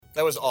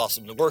That was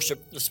awesome. The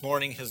worship this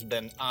morning has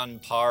been on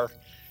par.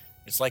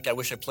 It's like I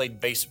wish I played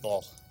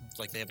baseball. It's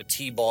like they have a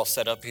T-ball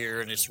set up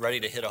here and it's ready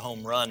to hit a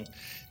home run.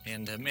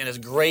 And man, it's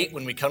great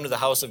when we come to the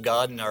house of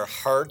God and our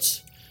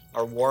hearts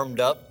are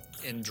warmed up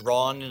and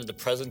drawn into the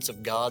presence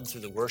of God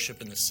through the worship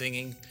and the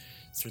singing,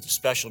 through the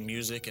special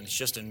music. And it's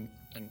just an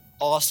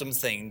awesome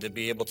thing to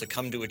be able to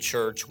come to a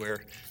church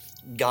where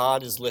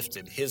God is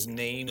lifted. His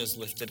name is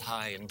lifted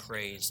high and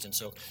praised. And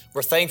so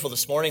we're thankful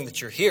this morning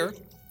that you're here.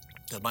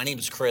 My name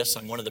is Chris.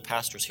 I'm one of the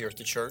pastors here at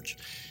the church.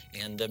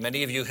 And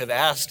many of you have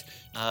asked,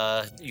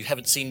 you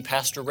haven't seen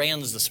Pastor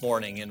Rands this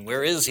morning, and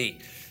where is he?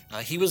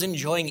 He was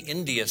enjoying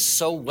India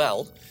so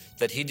well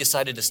that he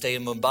decided to stay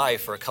in Mumbai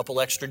for a couple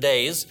extra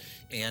days,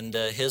 and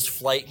his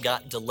flight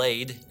got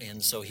delayed,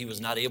 and so he was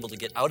not able to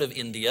get out of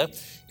India.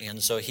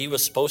 And so he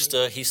was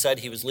he said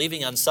he was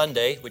leaving on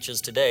Sunday, which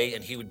is today,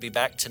 and he would be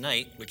back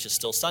tonight, which is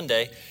still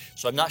Sunday.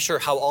 So I'm not sure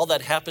how all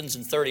that happens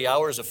in 30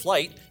 hours of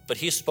flight, but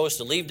he's supposed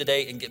to leave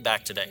today and get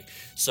back today.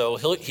 So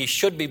he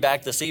should be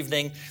back this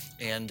evening,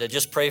 and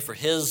just pray for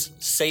his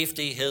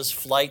safety, his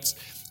flights.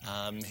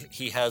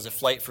 He has a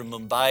flight from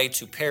Mumbai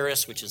to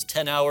Paris, which is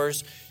 10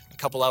 hours, a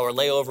couple-hour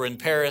layover in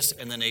Paris,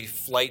 and then a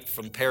flight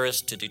from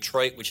Paris to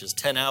Detroit, which is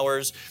 10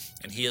 hours,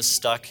 and he is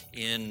stuck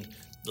in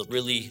the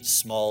really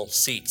small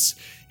seats.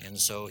 And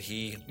so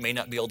he may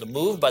not be able to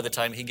move by the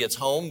time he gets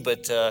home,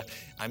 but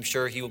I'm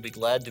sure he will be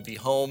glad to be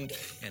home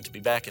and to be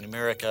back in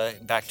America,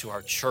 back to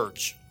our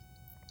church.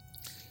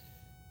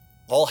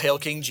 All hail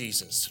King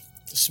Jesus.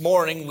 This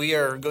morning we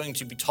are going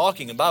to be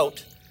talking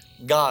about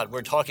God.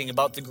 We're talking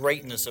about the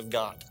greatness of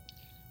God.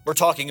 We're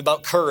talking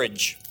about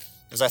courage.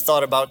 As I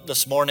thought about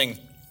this morning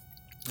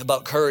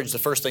about courage, the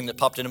first thing that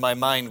popped into my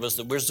mind was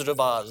the Wizard of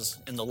Oz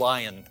and the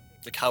lion,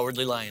 the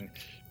cowardly lion.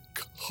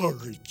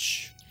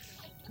 Courage.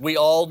 We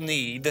all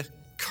need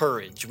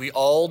courage. We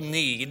all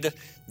need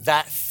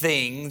that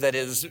thing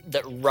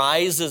that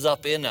rises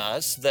up in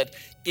us, that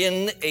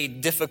in a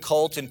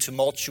difficult and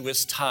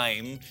tumultuous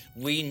time,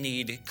 we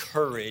need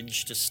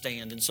courage to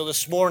stand. And so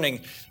this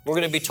morning, we're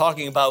going to be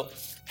talking about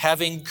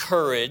having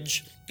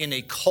courage in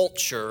a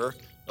culture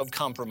of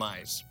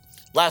compromise.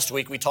 Last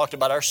week, we talked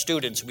about our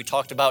students. We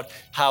talked about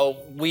how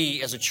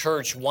we as a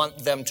church want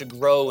them to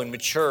grow and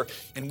mature.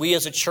 And we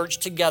as a church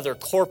together,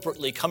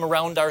 corporately, come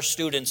around our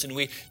students and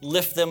we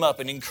lift them up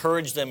and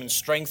encourage them and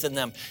strengthen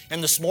them.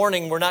 And this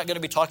morning, we're not going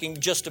to be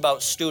talking just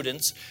about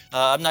students.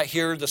 I'm not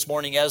here this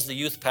morning as the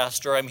youth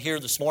pastor. I'm here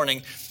this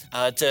morning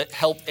to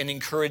help and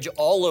encourage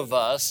all of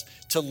us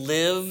to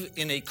live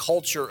in a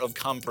culture of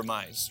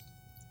compromise.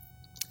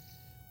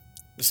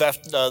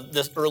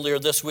 Earlier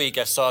this week,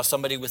 I saw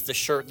somebody with the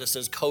shirt that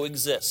says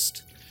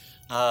coexist.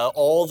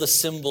 All the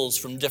symbols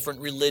from different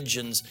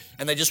religions,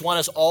 and they just want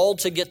us all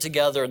to get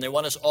together, and they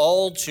want us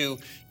all to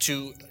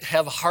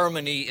have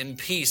harmony and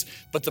peace.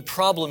 But the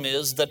problem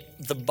is that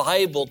the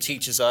Bible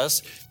teaches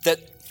us that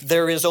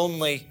there is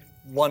only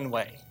one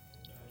way.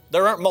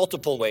 There aren't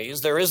multiple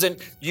ways. There isn't,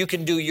 you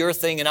can do your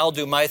thing and I'll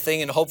do my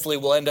thing and hopefully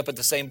we'll end up at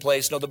the same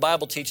place. No, the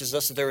Bible teaches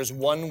us that there is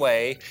one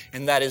way,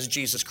 and that is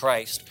Jesus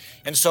Christ.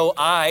 And so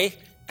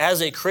as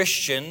a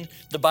Christian,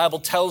 the Bible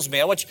tells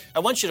me, we're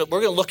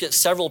going to look at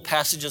several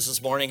passages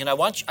this morning, and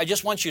I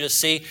just want you to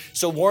see,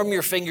 so warm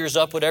your fingers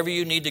up, whatever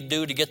you need to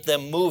do to get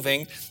them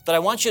moving. But I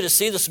want you to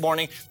see this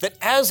morning that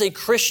as a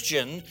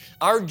Christian,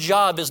 our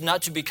job is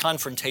not to be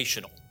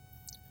confrontational.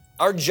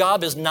 Our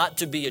job is not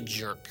to be a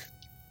jerk.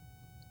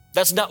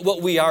 That's not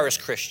what we are as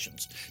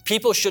Christians.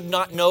 People should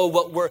not know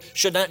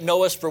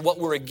us for what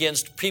we're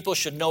against. People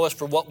should know us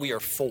for what we are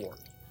for.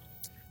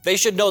 They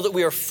should know that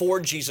we are for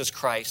Jesus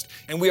Christ,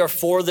 and we are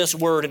for this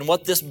word, and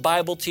what this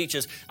Bible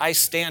teaches, I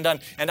stand on.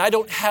 And I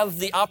don't have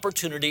the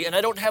opportunity, and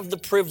I don't have the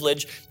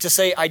privilege to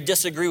say I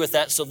disagree with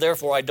that, so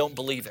therefore I don't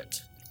believe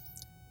it.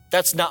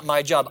 That's not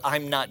my job.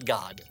 I'm not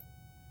God.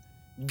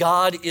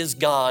 God is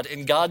God,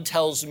 and God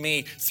tells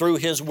me through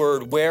His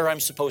word where I'm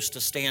supposed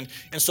to stand.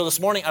 And so this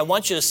morning, I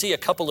want you to see a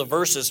couple of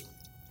verses.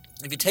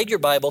 If you take your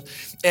Bible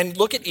and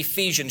look at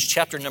Ephesians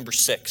chapter number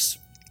 6.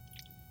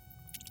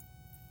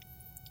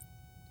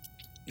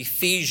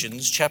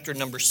 Ephesians chapter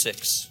number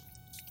 6.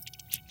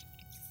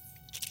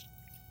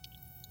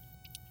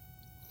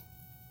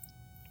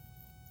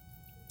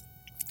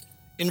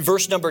 In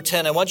verse number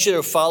 10, I want you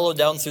to follow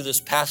down through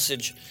this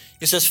passage.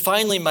 It says,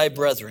 "Finally, my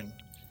brethren,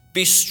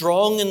 be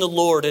strong in the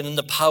Lord and in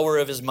the power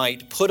of His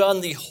might. Put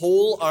on the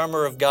whole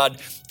armor of God,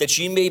 that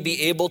ye may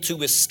be able to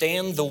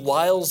withstand the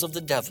wiles of the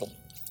devil.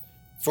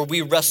 For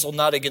we wrestle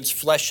not against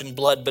flesh and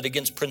blood, but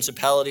against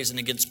principalities and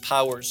against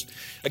powers,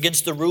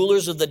 against the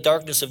rulers of the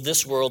darkness of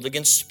this world,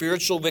 against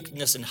spiritual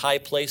wickedness in high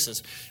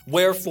places.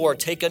 Wherefore,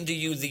 take unto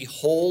you the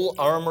whole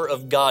armor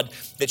of God,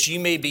 that ye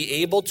may be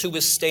able to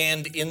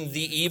withstand in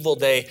the evil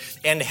day,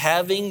 and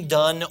having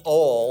done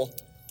all,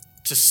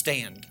 to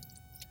stand."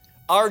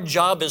 Our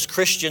job as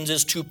Christians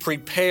is to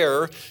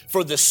prepare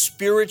for the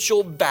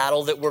spiritual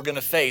battle that we're going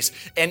to face.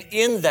 And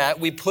in that,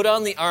 we put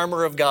on the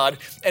armor of God.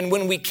 And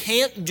when we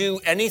can't do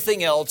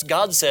anything else,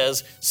 God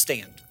says,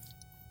 stand.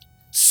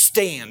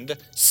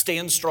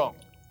 Stand strong.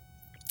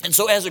 And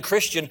so as a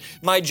Christian,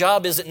 my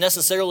job isn't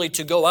necessarily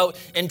to go out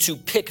and to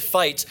pick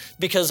fights,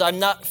 because I'm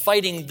not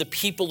fighting the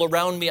people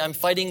around me. I'm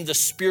fighting the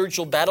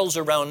spiritual battles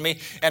around me,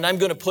 and I'm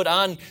going to put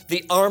on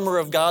the armor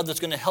of God that's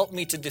going to help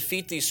me to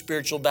defeat these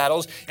spiritual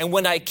battles. And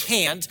when I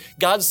can't,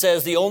 God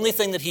says the only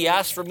thing that he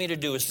asks for me to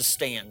do is to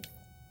stand.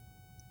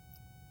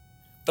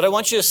 But I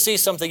want you to see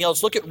something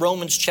else. Look at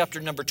Romans chapter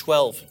number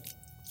 12.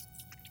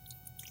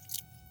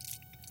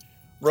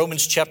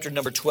 Romans chapter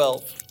number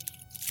 12.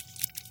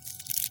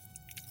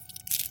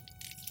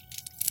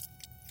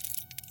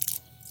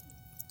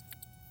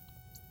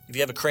 If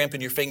you have a cramp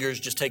in your fingers,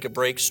 just take a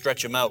break,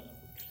 stretch them out.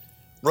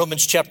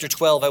 Romans chapter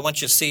 12, I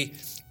want you to see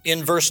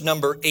in verse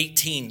number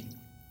 18.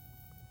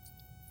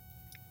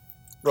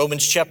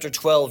 Romans chapter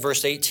 12,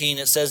 verse 18,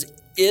 it says,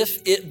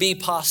 if it be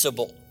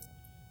possible,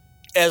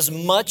 as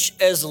much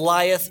as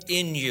lieth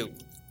in you,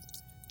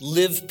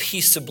 live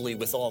peaceably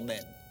with all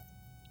men.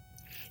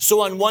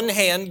 So on one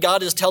hand,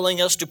 God is telling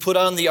us to put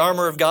on the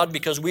armor of God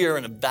because we are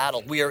in a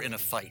battle, we are in a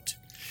fight.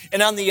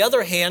 And on the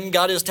other hand,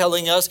 God is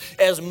telling us,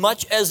 as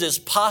much as is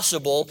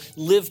possible,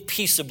 live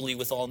peaceably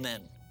with all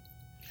men.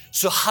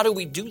 So how do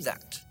we do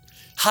that?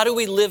 How do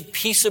we live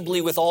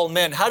peaceably with all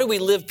men? How do we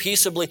live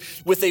peaceably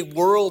with a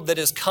world that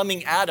is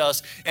coming at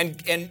us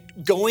and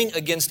going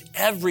against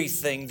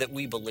everything that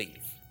we believe?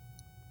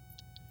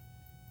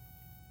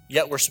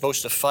 Yet we're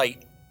supposed to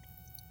fight.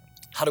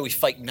 How do we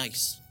fight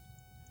nice?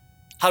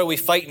 How do we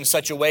fight in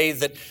such a way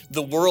that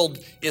the world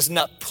is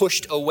not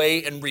pushed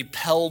away and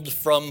repelled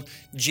from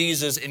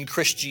Jesus and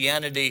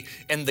Christianity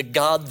and the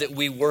God that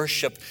we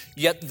worship,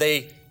 yet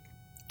they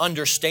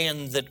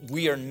understand that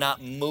we are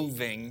not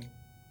moving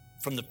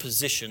from the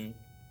position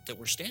that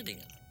we're standing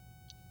in?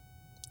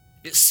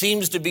 It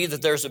seems to be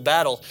that there's a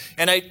battle.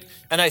 And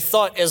I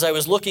thought, as I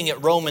was looking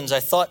at Romans, I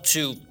thought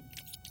to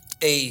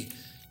a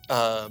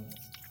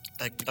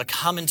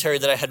commentary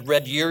that I had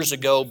read years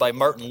ago by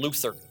Martin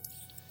Luther.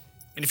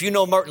 And if you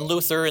know Martin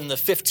Luther, in the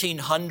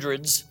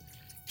 1500s,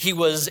 he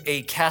was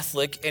a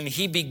Catholic, and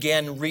he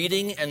began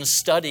reading and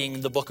studying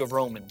the book of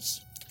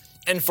Romans.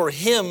 And for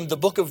him, the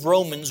book of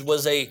Romans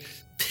was a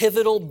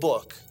pivotal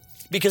book,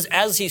 because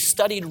as he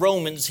studied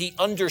Romans, he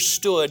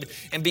understood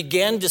and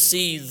began to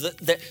see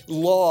the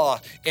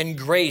law and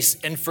grace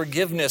and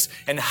forgiveness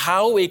and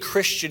how a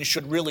Christian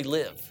should really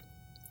live.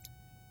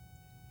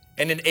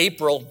 And in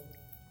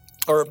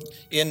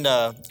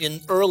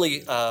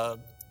early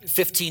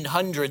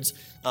 1500s,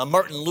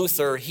 Martin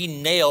Luther,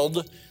 he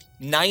nailed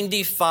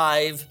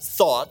 95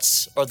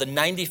 thoughts, or the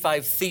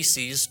 95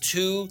 theses,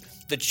 to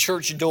the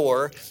church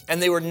door,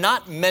 and they were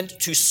not meant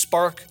to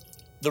spark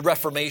the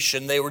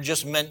Reformation. They were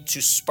just meant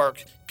to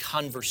spark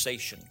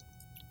conversation.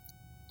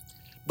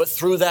 But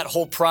through that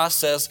whole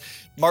process,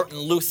 Martin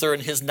Luther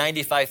and his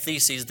 95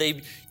 theses,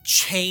 they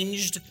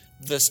changed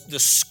the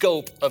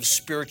scope of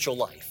spiritual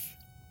life.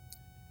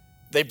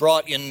 They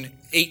brought in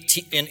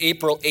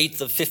April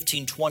 8th of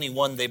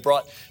 1521, they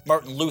brought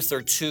Martin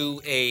Luther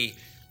to a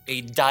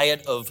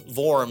diet of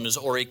Worms,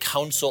 or a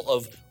council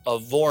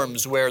of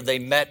Worms, where they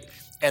met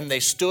and they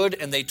stood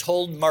and they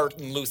told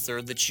Martin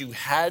Luther that you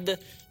had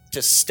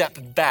to step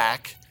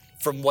back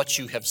from what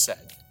you have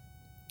said.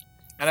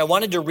 And I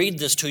wanted to read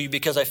this to you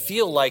because I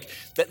feel like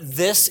that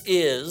this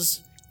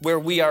is where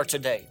we are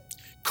today.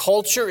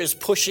 Culture is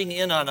pushing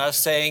in on us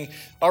saying,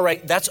 all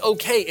right, that's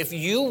okay if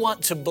you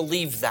want to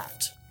believe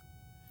that.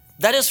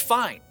 That is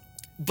fine.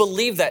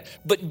 Believe that,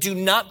 but do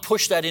not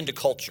push that into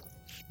culture.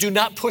 Do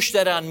not push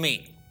that on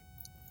me.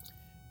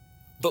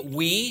 But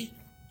we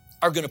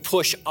are going to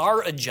push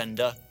our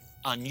agenda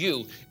on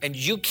you, and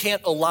you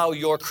can't allow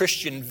your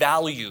Christian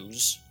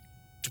values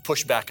to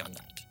push back on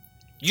that.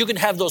 You can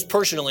have those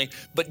personally,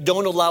 but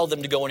don't allow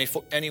them to go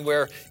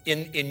anywhere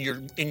in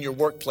your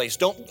workplace.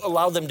 Don't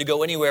allow them to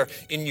go anywhere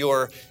in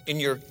your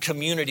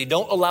community.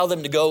 Don't allow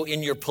them to go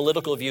in your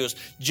political views.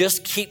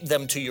 Just keep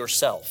them to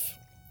yourself.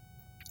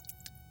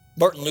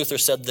 Martin Luther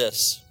said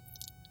this: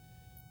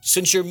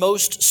 since your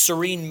most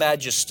serene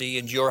majesty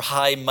and your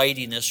high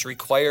mightiness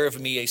require of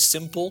me a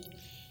simple,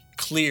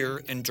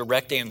 clear, and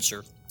direct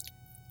answer,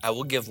 I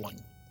will give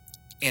one.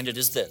 And it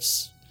is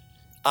this: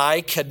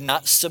 I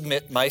cannot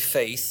submit my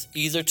faith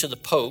either to the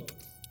Pope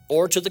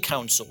or to the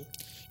Council,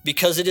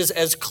 because it is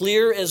as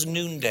clear as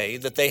noonday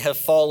that they have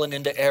fallen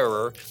into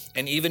error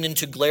and even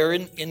into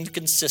glaring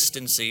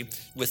inconsistency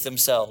with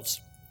themselves.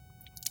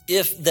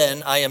 If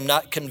then I am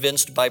not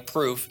convinced by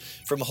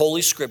proof from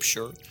Holy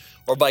Scripture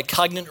or by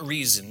cognate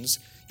reasons,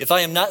 if I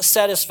am not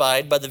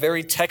satisfied by the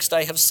very text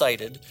I have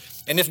cited,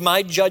 and if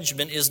my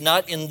judgment is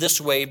not in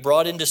this way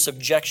brought into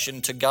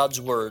subjection to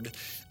God's word,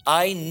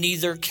 I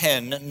neither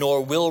can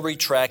nor will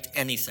retract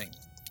anything.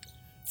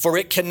 For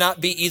it cannot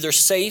be either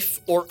safe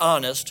or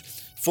honest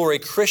for a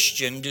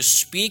Christian to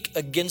speak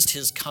against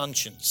his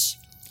conscience.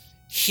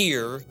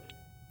 Here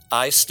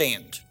I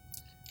stand.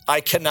 I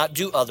cannot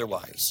do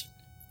otherwise.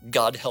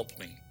 God help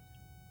me.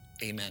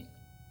 Amen.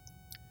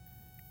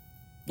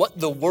 What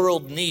the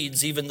world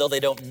needs, even though they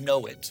don't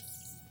know it,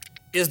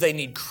 is they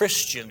need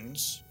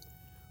Christians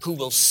who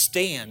will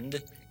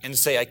stand and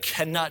say, I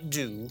cannot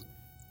do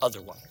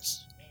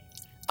otherwise.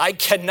 I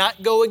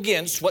cannot go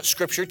against what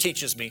Scripture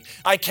teaches me.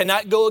 I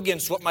cannot go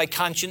against what my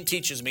conscience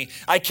teaches me.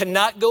 I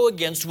cannot go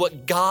against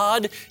what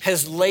God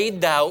has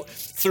laid out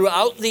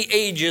throughout the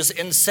ages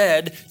and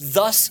said,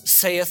 thus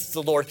saith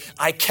the Lord.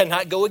 I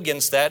cannot go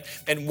against that.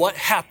 And what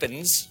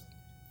happens,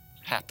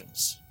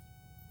 happens.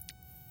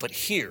 But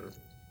here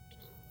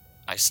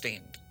I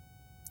stand.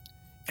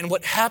 And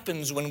what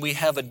happens when we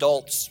have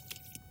adults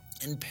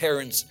and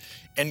parents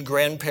and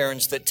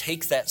grandparents that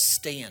take that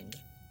stand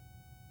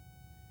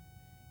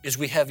is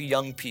we have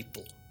young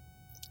people.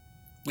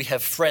 We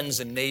have friends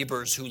and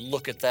neighbors who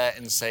look at that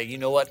and say, you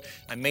know what,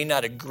 I may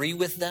not agree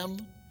with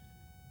them,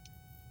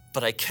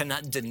 but I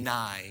cannot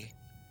deny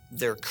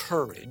their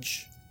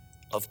courage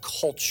of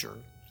culture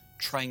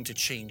trying to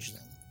change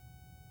them.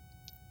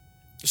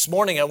 This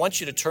morning, I want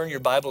you to turn your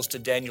Bibles to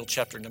Daniel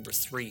chapter number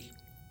 3.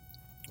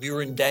 We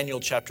were in Daniel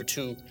chapter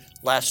 2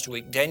 last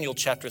week, Daniel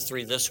chapter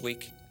 3 this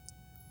week.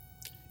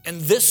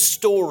 And this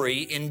story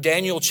in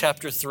Daniel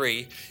chapter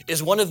 3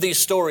 is one of these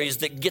stories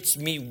that gets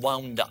me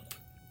wound up.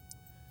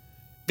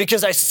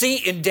 Because I see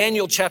in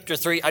Daniel chapter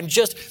 3, I'm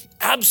just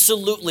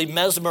absolutely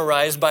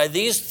mesmerized by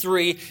these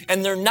three,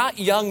 and they're not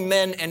young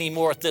men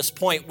anymore at this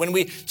point. When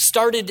we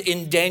started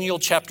in Daniel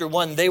chapter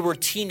 1, they were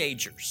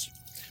teenagers.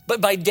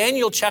 But by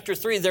Daniel chapter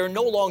 3, they're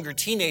no longer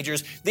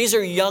teenagers. These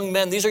are young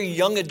men. These are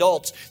young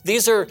adults.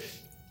 These are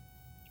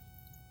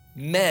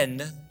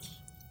men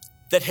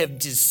that have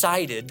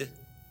decided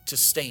to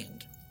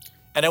stand.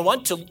 And I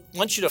want you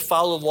to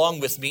follow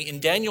along with me in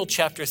Daniel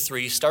chapter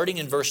 3, starting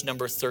in verse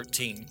number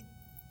 13.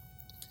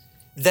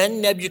 Then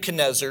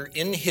Nebuchadnezzar,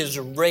 in his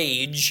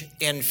rage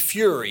and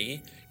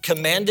fury,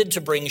 commanded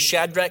to bring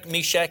Shadrach,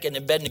 Meshach, and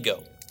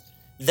Abednego.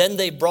 Then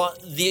they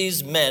brought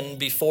these men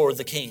before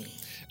the king.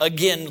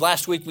 Again,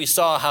 last week we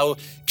saw how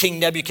King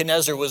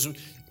Nebuchadnezzar was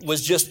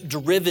just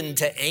driven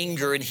to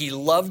anger, and he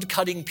loved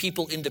cutting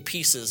people into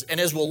pieces. And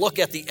as we'll look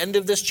at the end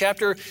of this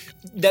chapter,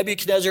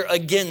 Nebuchadnezzar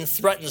again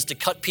threatens to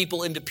cut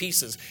people into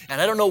pieces.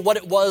 And I don't know what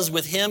it was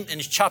with him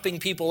and chopping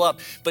people up,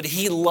 but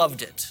he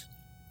loved it.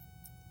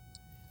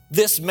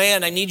 This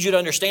man, I need you to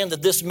understand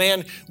that this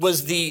man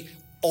was the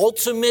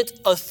ultimate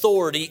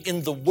authority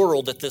in the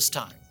world at this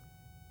time.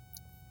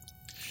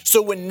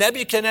 So when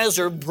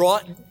Nebuchadnezzar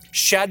brought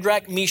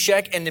Shadrach,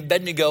 Meshach, and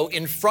Abednego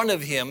in front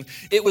of him,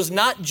 it was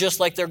not just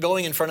like they're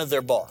going in front of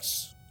their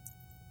boss.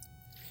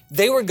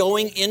 They were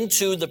going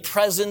into the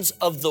presence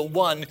of the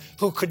one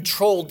who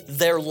controlled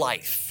their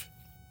life.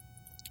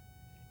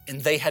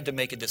 And they had to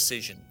make a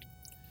decision.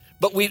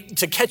 But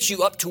to catch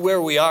you up to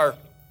where we are,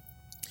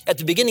 at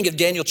the beginning of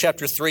Daniel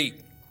chapter 3,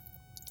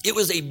 it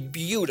was a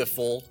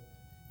beautiful,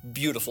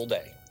 beautiful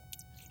day.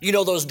 You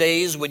know those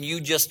days when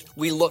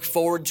we look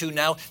forward to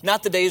now?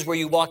 Not the days where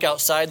you walk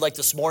outside like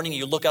this morning,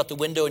 you look out the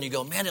window and you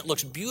go, man, it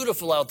looks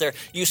beautiful out there.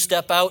 You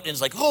step out and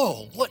it's like,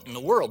 oh, what in the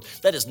world?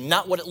 That is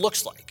not what it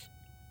looks like.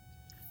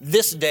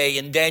 This day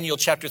in Daniel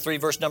chapter 3,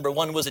 verse number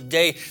 1 was a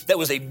day that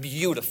was a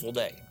beautiful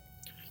day.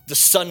 The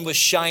sun was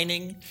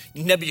shining,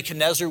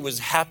 Nebuchadnezzar was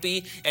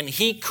happy, and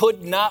he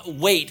could not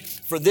wait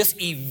for this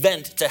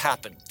event to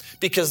happen,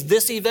 because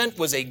this event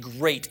was a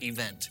great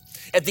event.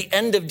 At the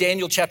end of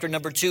Daniel chapter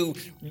number 2,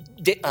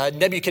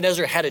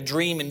 Nebuchadnezzar had a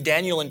dream, and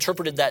Daniel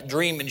interpreted that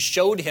dream and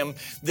showed him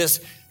this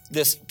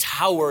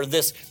tower,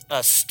 this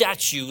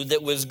statue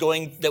that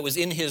was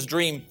in his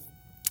dream.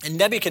 And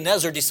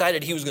Nebuchadnezzar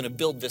decided he was going to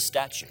build this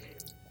statue.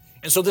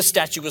 And so this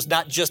statue was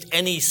not just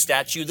any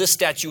statue. This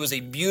statue was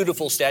a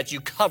beautiful statue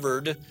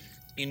covered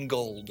in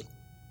gold.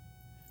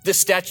 This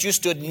statue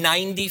stood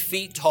 90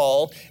 feet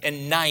tall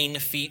and 9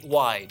 feet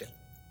wide.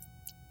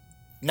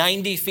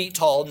 90 feet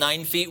tall,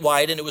 9 feet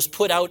wide, and it was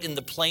put out in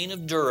the plain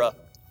of Dura.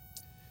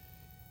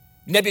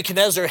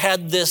 Nebuchadnezzar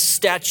had this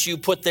statue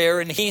put there,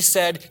 and he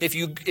said, if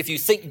you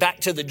think back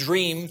to the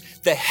dream,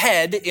 the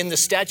head in the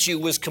statue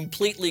was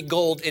completely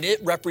gold, and it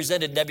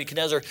represented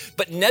Nebuchadnezzar.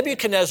 But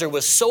Nebuchadnezzar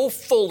was so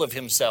full of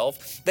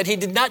himself that he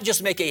did not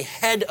just make a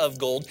head of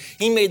gold,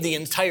 he made the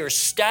entire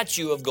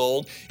statue of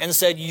gold and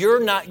said,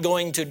 you're not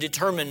going to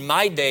determine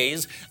my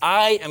days,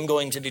 I am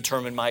going to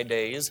determine my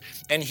days.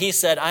 And he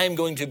said, I am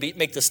going to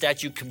make the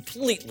statue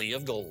completely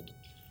of gold.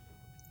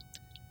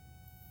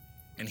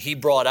 And he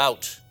brought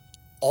out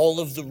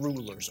all of the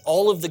rulers,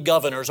 all of the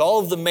governors,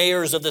 all of the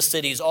mayors of the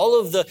cities, all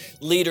of the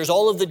leaders,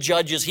 all of the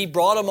judges. He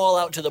brought them all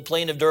out to the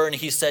plain of Dura, and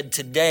he said,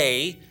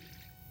 today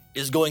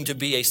is going to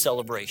be a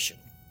celebration.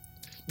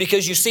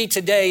 Because you see,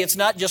 today, it's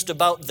not just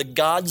about the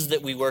gods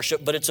that we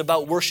worship, but it's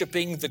about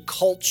worshiping the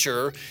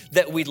culture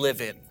that we live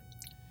in.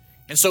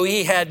 And so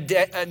he had,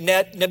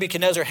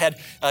 Nebuchadnezzar had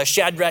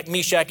Shadrach,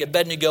 Meshach,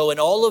 Abednego, and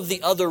all of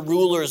the other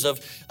rulers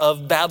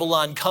of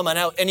Babylon coming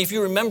out. And if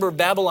you remember,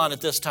 Babylon at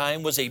this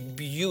time was a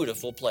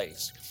beautiful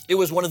place. It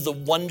was one of the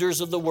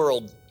wonders of the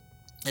world.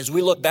 As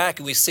we look back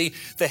and we see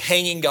the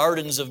hanging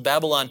gardens of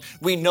Babylon,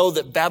 we know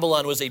that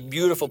Babylon was a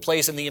beautiful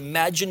place, and the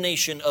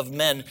imagination of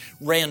men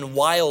ran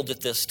wild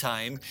at this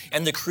time,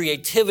 and the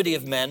creativity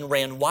of men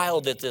ran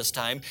wild at this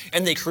time,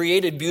 and they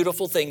created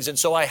beautiful things. And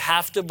so I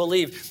have to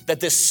believe that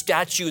this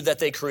statue that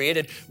they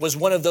created was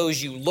one of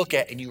those you look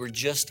at and you were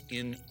just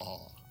in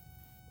awe.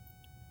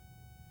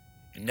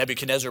 And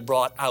Nebuchadnezzar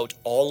brought out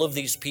all of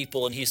these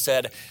people, and he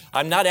said,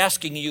 I'm not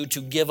asking you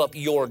to give up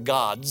your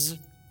gods.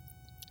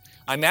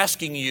 I'm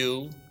asking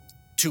you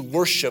to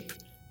worship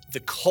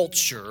the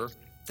culture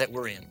that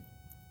we're in.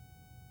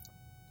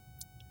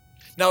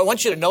 Now, I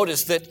want you to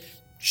notice that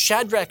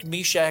Shadrach,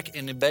 Meshach,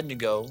 and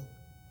Abednego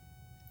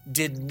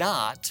did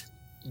not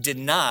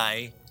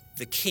deny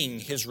the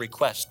king his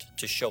request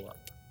to show up.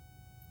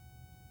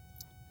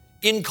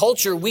 In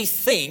culture, we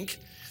think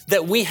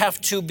that we have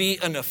to be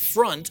an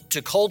affront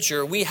to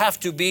culture. We have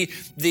to be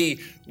the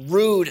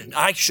rude,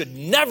 I should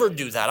never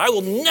do that. I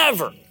will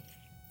never.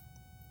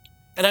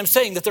 And I'm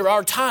saying that there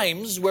are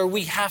times where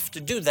we have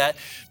to do that.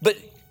 But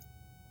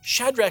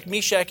Shadrach,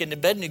 Meshach, and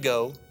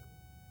Abednego,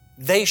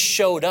 they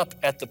showed up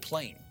at the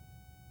plain.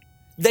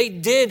 They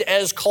did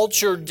as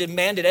culture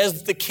demanded,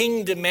 as the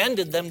king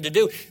demanded them to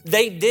do.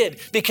 They did,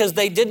 because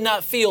they did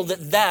not feel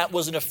that that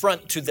was an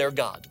affront to their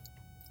God.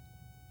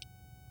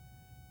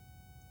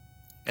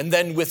 And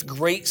then with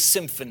great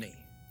symphony,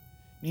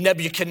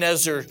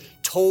 Nebuchadnezzar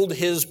told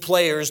his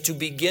players to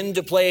begin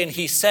to play, and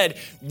he said,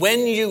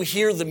 when you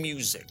hear the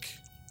music,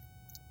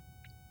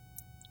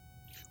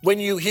 when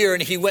you hear,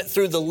 and he went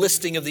through the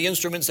listing of the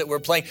instruments that were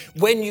playing,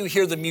 when you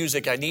hear the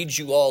music, I need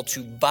you all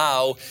to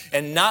bow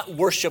and not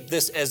worship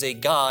this as a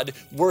god,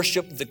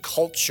 worship the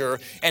culture,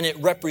 and it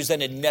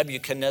represented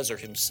Nebuchadnezzar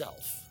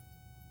himself.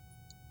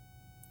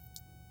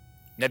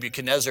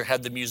 Nebuchadnezzar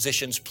had the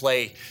musicians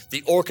play.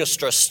 The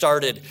orchestra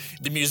started.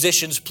 The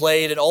musicians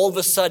played, and all of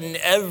a sudden,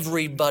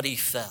 everybody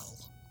fell.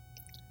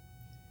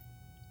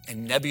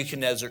 And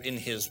Nebuchadnezzar, in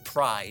his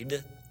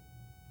pride,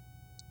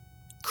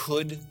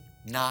 could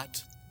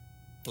not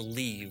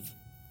believe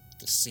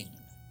the scene.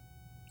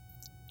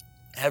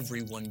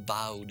 Everyone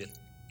bowed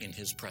in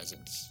his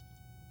presence.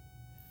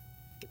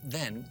 But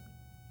then,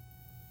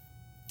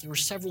 there were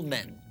several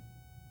men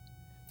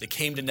that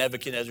came to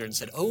Nebuchadnezzar and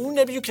said, "Oh,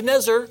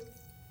 Nebuchadnezzar,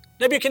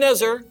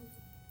 Nebuchadnezzar,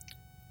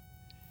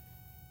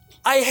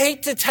 I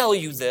hate to tell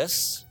you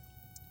this,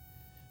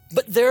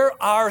 but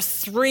there are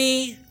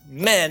 3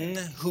 men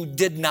who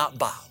did not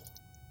bow."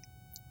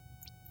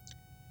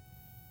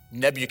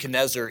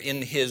 Nebuchadnezzar,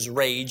 in his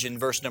rage, in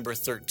verse number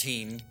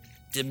 13,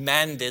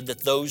 demanded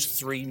that those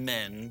 3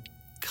 men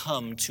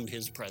come to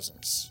his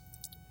presence.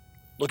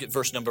 Look at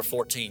verse number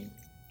 14.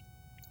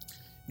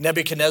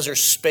 Nebuchadnezzar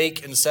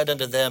spake and said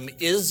unto them,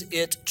 "Is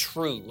it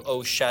true,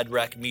 O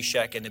Shadrach,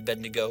 Meshach, and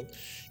Abednego?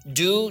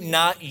 Do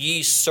not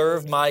ye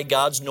serve my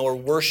gods, nor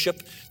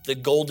worship the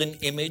golden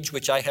image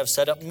which I have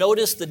set up?"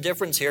 Notice the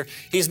difference here.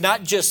 He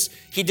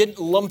didn't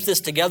lump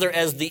this together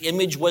as the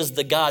image was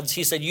the gods.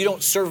 He said, you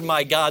don't serve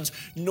my gods,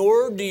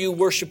 nor do you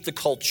worship the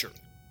culture,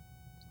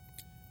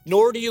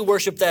 nor do you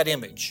worship that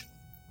image.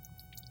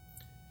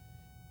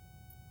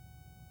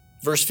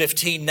 Verse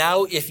 15,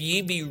 "Now if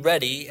ye be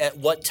ready, at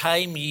what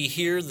time ye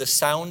hear the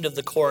sound of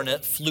the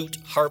cornet, flute,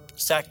 harp,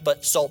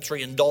 sackbut,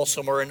 psaltery, and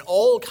dulcimer, and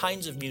all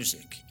kinds of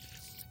music,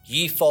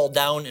 ye fall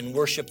down and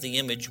worship the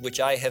image which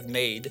I have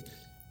made,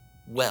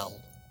 well.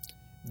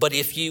 But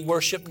if ye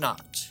worship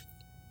not,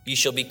 ye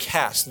shall be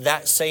cast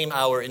that same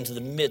hour into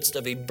the midst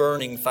of a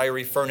burning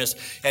fiery furnace.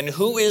 And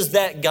who is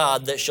that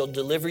God that shall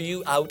deliver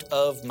you out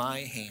of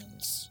my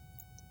hands?"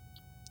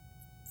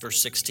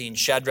 Verse 16,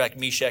 "Shadrach,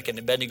 Meshach, and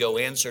Abednego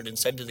answered and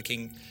said to the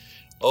king,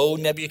 O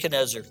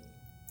Nebuchadnezzar,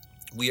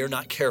 we are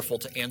not careful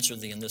to answer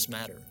thee in this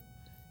matter.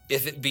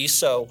 If it be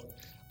so,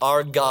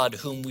 our God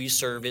whom we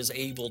serve is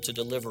able to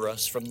deliver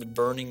us from the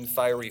burning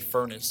fiery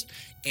furnace,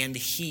 and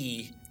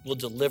he will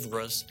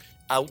deliver us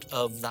out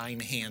of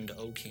thine hand,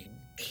 O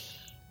king."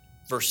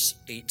 Verse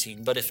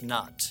 18, "But if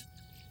not,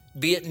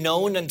 be it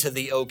known unto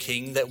thee, O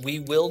king, that we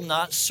will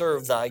not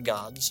serve thy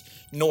gods,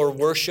 nor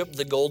worship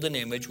the golden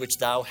image which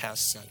thou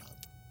hast set up."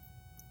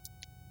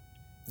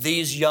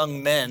 These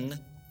young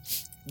men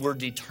were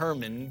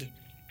determined,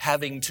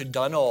 having to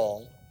done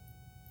all,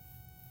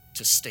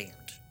 to stand.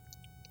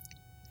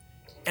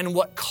 And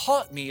what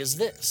caught me is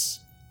this.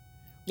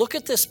 Look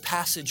at this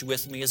passage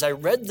with me. As I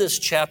read this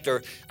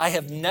chapter, I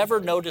have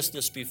never noticed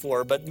this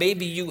before, but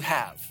maybe you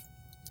have.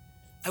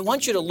 I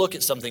want you to look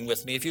at something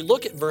with me. If you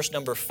look at verse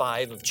number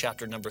 5 of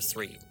chapter number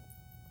 3,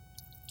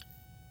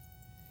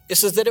 it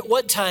says that at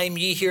what time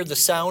ye hear the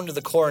sound of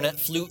the cornet,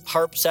 flute,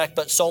 harp,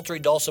 sackbut, psaltery,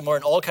 dulcimer,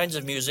 and all kinds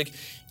of music,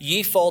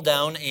 ye fall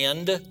down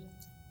and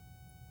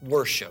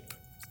worship.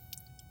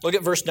 Look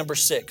at verse number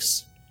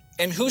 6.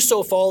 "And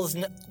whoso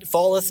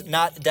falleth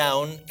not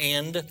down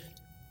and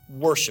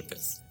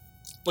worshipeth."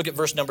 Look at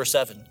verse number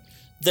 7.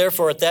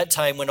 "Therefore at that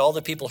time when all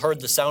the people heard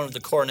the sound of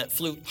the cornet,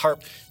 flute,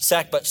 harp,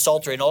 sackbut,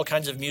 psaltery, and all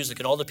kinds of music,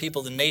 and all the people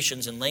of the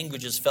nations and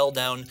languages fell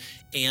down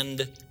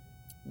and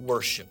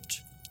worshipped."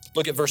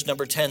 Look at verse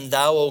number 10.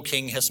 "Thou, O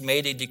king, hast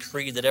made a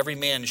decree that every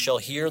man shall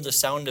hear the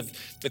sound of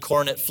the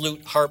cornet,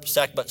 flute, harp,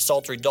 sackbut,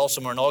 psaltery,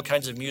 dulcimer, and all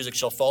kinds of music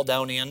shall fall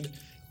down and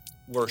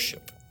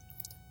worship."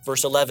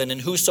 Verse 11,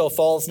 "And whoso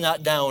falleth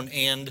not down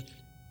and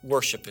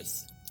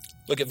worshipeth."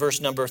 Look at verse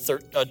number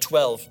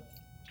 12.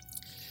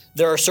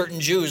 There are certain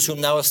Jews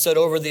whom thou hast set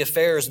over the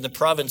affairs in the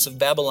province of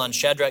Babylon,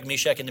 Shadrach,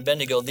 Meshach, and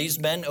Abednego. These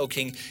men, O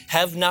king,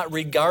 have not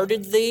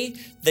regarded thee.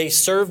 They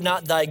serve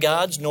not thy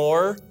gods,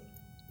 nor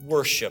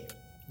worship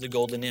the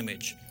golden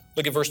image.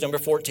 Look at verse number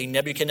 14.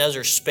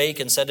 Nebuchadnezzar spake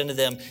and said unto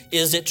them,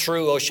 Is it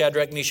true, O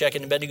Shadrach, Meshach,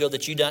 and Abednego,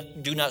 that you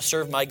do not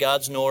serve my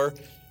gods, nor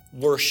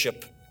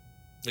worship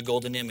the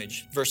golden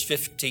image? Verse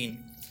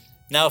 15.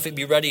 Now if it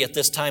be ready at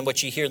this time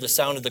what ye hear, the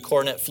sound of the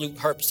cornet, flute,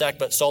 harp,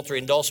 sackbut, psaltery,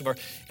 and dulcimer,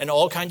 and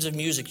all kinds of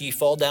music, ye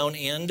fall down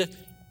and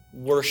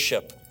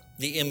worship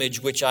the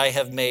image which I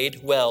have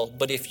made. Well,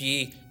 but if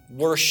ye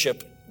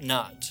worship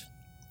not.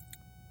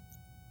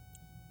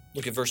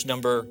 Look at verse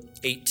number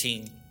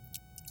 18.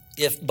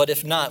 But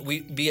if not,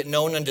 be it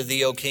known unto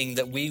thee, O king,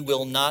 that we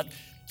will not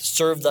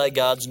serve thy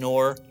gods,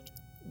 nor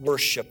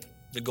worship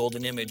the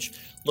golden image.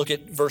 Look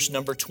at verse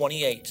number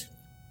 28.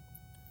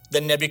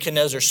 Then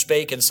Nebuchadnezzar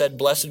spake and said,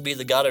 Blessed be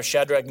the God of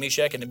Shadrach,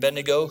 Meshach, and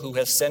Abednego, who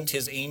hath sent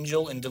his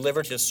angel and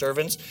delivered his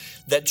servants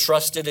that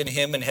trusted in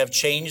him, and have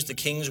changed the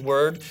king's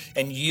word,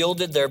 and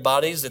yielded their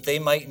bodies that they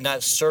might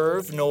not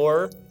serve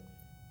nor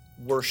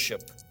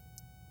worship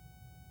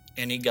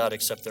any God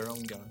except their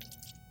own God.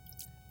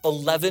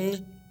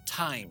 11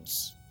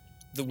 times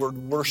the word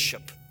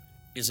worship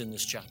is in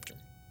this chapter.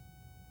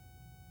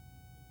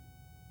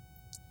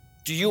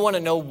 Do you want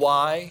to know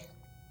why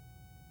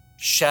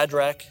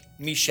Shadrach,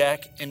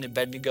 Meshach, and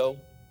Abednego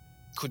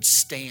could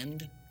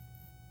stand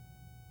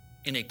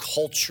in a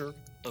culture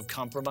of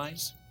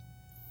compromise?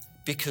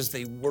 Because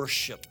they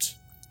worshiped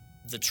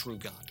the true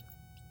God.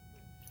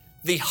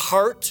 The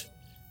heart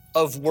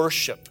of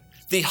worship,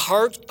 the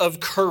heart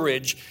of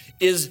courage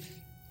is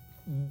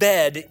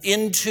bed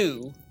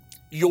into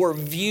your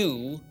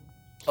view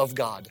of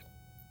God.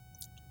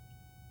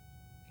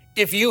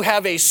 If you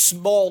have a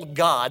small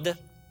God,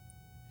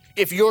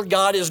 if your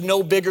God is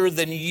no bigger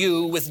than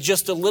you with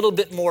just a little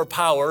bit more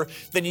power,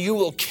 then you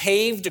will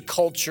cave to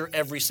culture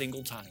every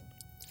single time.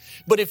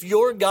 But if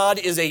your God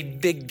is a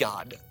big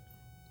God,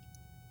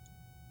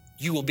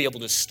 you will be able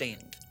to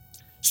stand.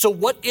 So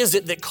what is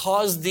it that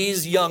caused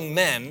these young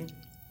men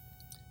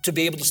to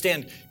be able to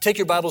stand? Take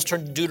your Bibles,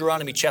 turn to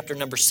Deuteronomy chapter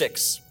number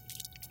 6.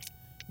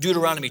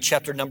 Deuteronomy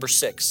chapter number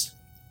 6.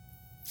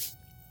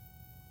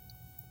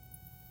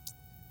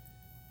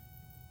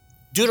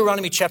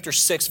 Deuteronomy chapter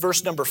 6,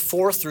 verse number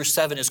 4 through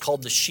 7 is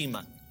called the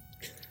Shema.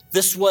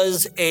 This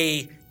was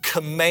a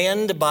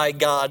command by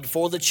God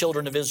for the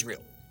children of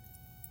Israel.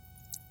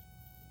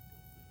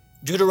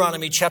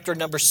 Deuteronomy chapter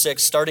number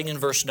 6, starting in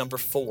verse number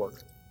 4.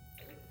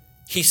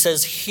 He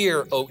says,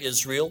 Hear, O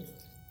Israel,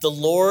 the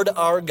Lord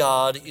our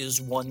God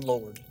is one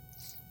Lord.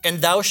 And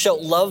thou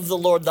shalt love the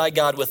Lord thy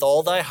God with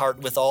all thy heart,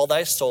 with all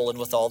thy soul, and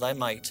with all thy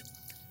might.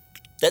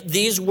 That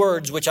these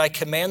words which I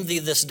command thee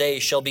this day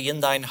shall be in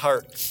thine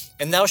heart,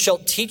 and thou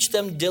shalt teach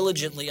them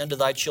diligently unto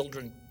thy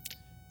children,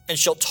 and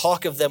shalt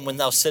talk of them when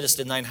thou sittest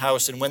in thine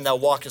house, and when thou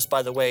walkest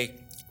by the way,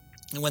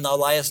 and when thou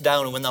liest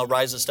down, and when thou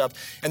risest up.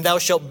 And thou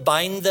shalt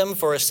bind them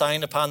for a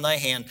sign upon thy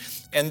hand,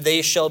 and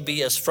they shall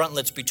be as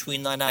frontlets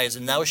between thine eyes.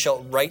 And thou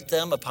shalt write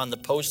them upon the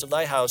posts of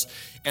thy house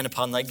and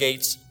upon thy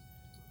gates.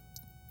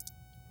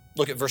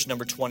 Look at verse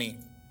number 20.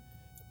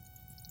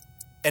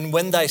 And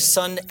when thy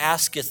son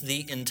asketh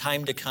thee in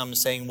time to come,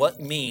 saying, What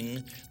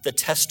mean the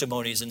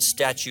testimonies and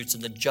statutes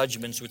and the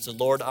judgments which the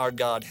Lord our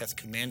God hath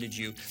commanded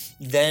you?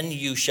 Then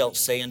you shalt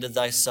say unto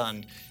thy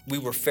son, We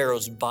were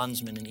Pharaoh's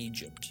bondsmen in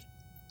Egypt,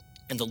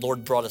 and the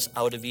Lord brought us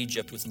out of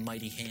Egypt with a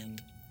mighty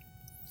hand.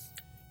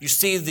 You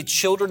see, the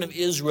children of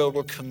Israel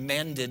were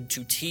commanded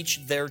to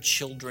teach their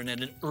children at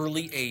an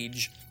early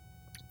age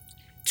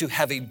to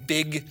have a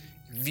big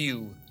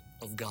view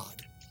of God.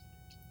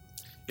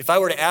 If I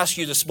were to ask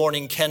you this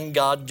morning, can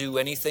God do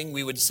anything?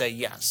 We would say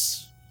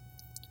yes.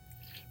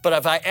 But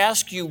if I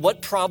ask you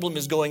what problem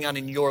is going on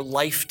in your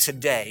life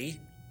today,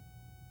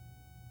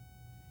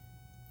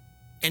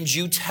 and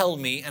you tell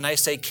me, and I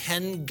say,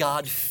 can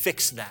God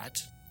fix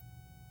that?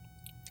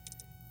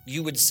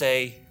 You would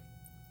say,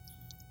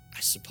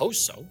 I suppose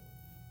so.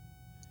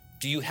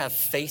 Do you have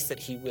faith that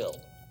he will?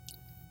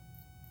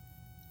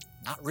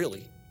 Not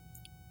really.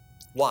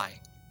 Why?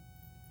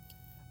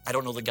 I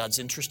don't know that God's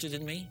interested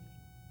in me.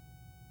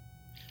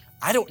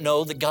 I don't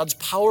know that God's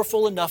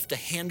powerful enough to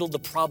handle the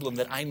problem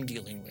that I'm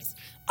dealing with.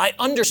 I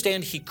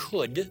understand he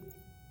could,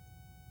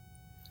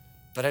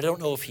 but I don't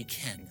know if he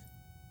can.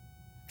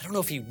 I don't know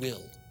if he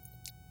will.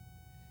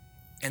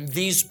 And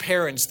these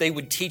parents, they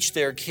would teach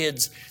their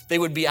kids, they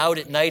would be out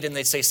at night and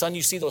they'd say, Son,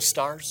 you see those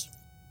stars?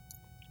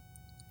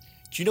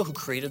 Do you know who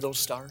created those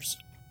stars?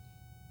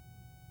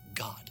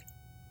 God.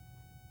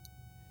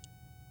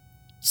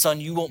 Son,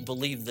 you won't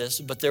believe this,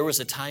 but there was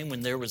a time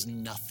when there was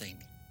nothing.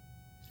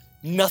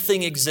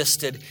 Nothing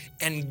existed,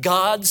 and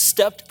God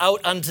stepped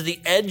out onto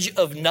the edge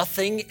of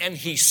nothing, and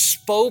he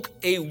spoke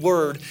a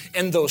word,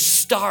 and those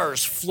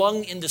stars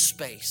flung into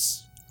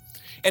space.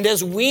 And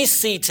as we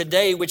see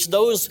today, which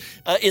those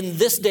in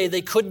this day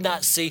they could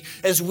not see,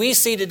 as we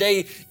see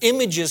today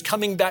images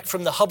coming back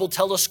from the Hubble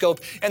telescope,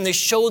 and they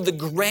show the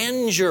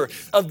grandeur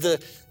of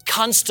the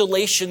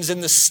constellations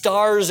and the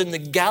stars and the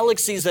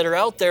galaxies that are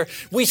out there,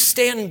 we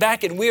stand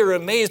back and we are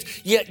amazed.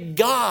 Yet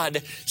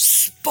God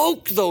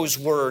spoke those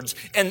words,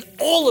 and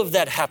all of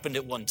that happened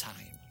at one time.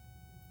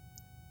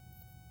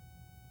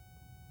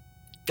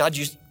 God,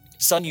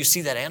 son, you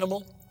see that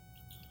animal?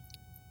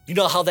 You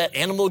know how that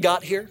animal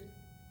got here?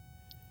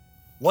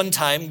 One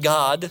time,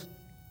 God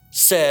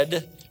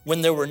said,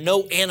 when there were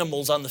no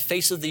animals on the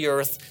face of the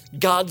earth,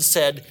 God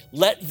said,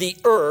 let the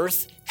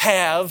earth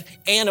have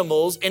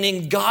animals. And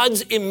in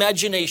God's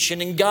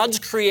imagination, in God's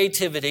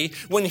creativity,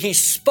 when he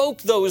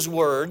spoke those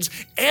words,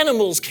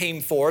 animals came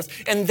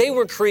forth and they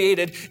were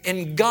created,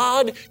 and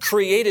God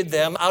created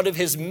them out of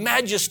his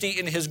majesty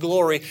and his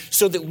glory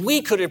so that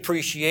we could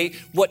appreciate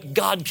what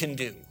God can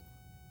do.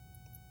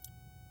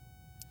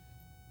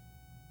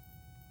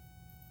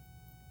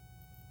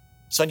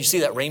 Son, you see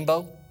that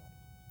rainbow?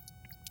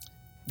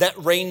 That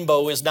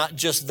rainbow is not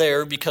just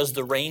there because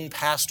the rain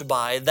passed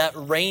by. That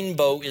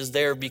rainbow is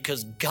there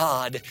because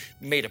God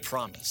made a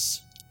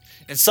promise.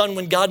 And son,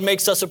 when God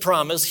makes us a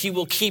promise, he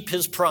will keep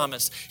his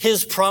promise.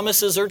 His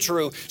promises are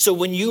true. So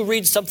when you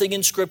read something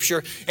in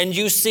Scripture and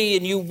you see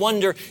and you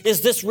wonder,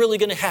 is this really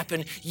going to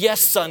happen? Yes,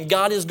 son,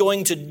 God is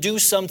going to do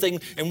something.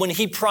 And when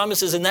he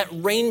promises, and that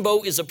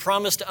rainbow is a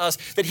promise to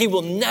us that he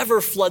will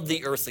never flood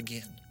the earth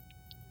again.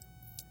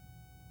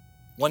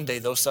 One day,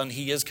 though, son,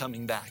 he is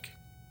coming back.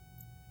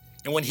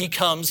 And when he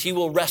comes, he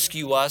will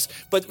rescue us,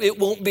 but it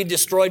won't be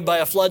destroyed by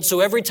a flood. So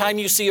every time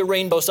you see a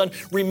rainbow, son,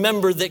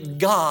 remember that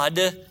God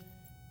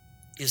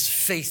is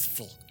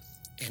faithful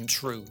and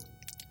true.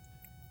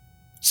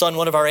 Son,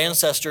 one of our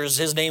ancestors,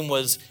 his name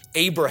was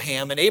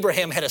Abraham, and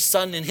Abraham had a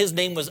son, and his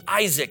name was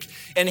Isaac.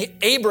 And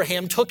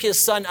Abraham took his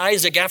son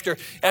Isaac after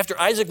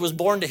Isaac was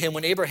born to him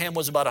when Abraham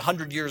was about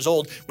 100 years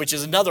old, which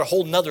is another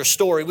whole nother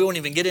story. We won't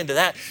even get into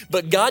that.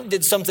 But God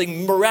did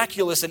something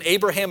miraculous in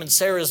Abraham and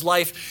Sarah's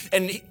life.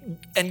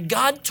 And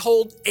God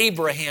told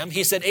Abraham,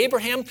 he said,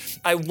 Abraham,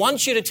 I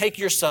want you to take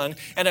your son,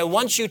 and I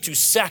want you to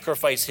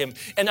sacrifice him.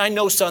 And I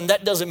know, son,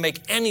 that doesn't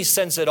make any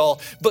sense at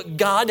all. But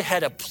God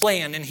had a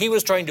plan, and he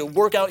was trying to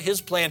work out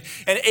his plan.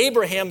 And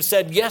Abraham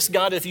said, yes,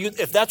 God,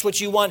 if that's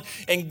what you want.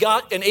 And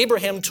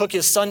Abraham took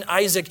his son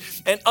Isaac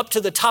and up to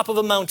the top of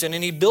a mountain,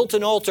 and he built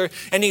an altar,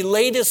 and he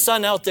laid his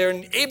son out there.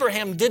 And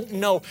Abraham didn't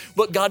know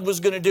what God was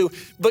going to do,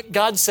 but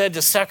God said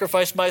to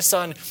sacrifice my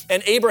son.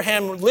 And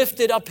Abraham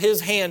lifted up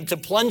his hand to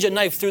plunge a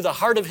knife through the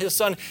heart of his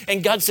son.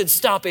 And God said,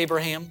 stop,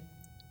 Abraham.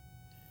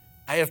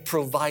 I have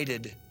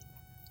provided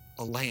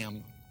a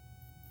lamb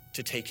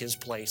to take his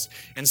place.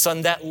 And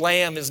son, that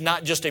lamb is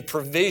not just a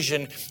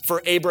provision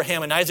for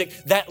Abraham and Isaac.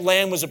 That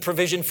lamb was a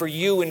provision for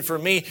you and for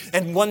me.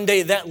 And one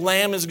day that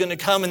lamb is going to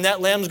come, and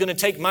that lamb is going to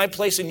take my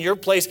place and your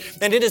place.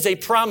 And it is a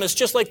promise,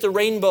 just like the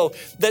rainbow,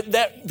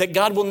 that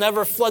God will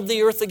never flood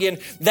the earth again.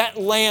 That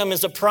lamb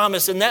is a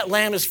promise, and that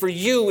lamb is for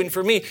you and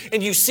for me.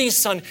 And you see,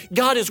 son,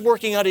 God is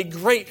working out a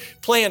great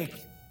plan.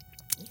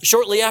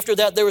 Shortly after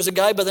that, there was a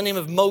guy by the name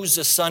of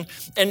Moses, son,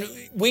 and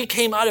we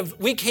came out of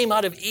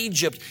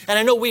Egypt. And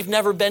I know we've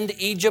never been to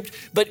Egypt,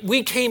 but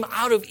we came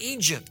out of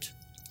Egypt.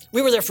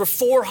 We were there for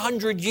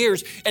 400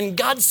 years, and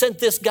God sent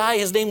this guy.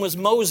 His name was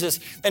Moses,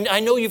 and I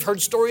know you've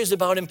heard stories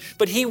about him,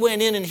 but he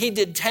went in and he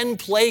did 10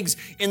 plagues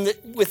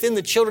within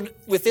the children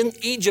within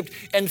Egypt.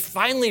 And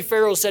finally,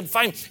 Pharaoh said,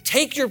 fine,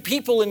 take your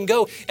people and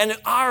go. And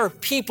our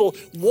people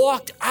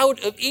walked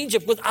out of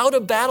Egypt without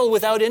a battle,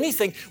 without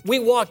anything. We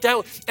walked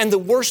out, and the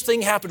worst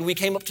thing happened. We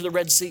came up to the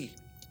Red Sea.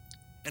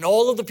 And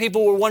all of the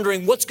people were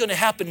wondering, what's going to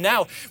happen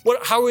now?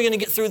 How are we going to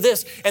get through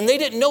this? And they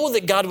didn't know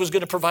that God was going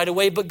to provide a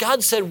way, but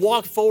God said,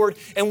 walk forward.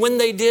 And when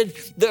they did,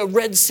 the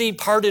Red Sea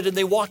parted, and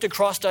they walked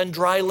across on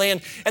dry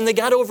land. And they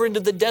got over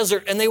into the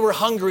desert, and they were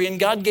hungry, and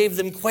God gave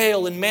them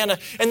quail and manna,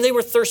 and they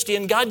were thirsty,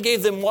 and God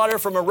gave them water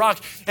from a rock.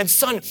 And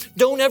son,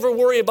 don't ever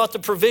worry about the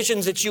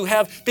provisions that you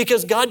have,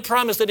 because God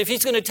promised that if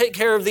he's going to take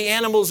care of the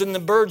animals and the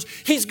birds,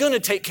 he's going to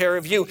take care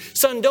of you.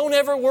 Son, don't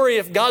ever worry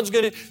if God's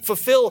going to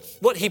fulfill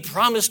what he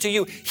promised to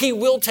you. He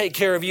will take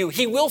care of you.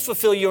 He will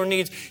fulfill your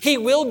needs. He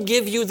will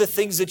give you the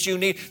things that you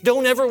need.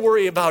 Don't ever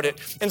worry about it.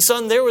 And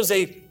son, there was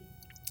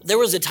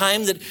a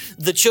time that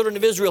the children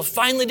of Israel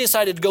finally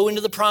decided to go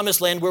into the promised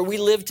land where we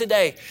live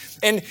today.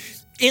 And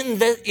in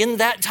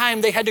that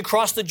time, they had to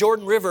cross the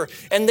Jordan River,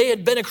 and they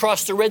had been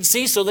across the Red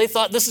Sea, so they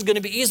thought this is going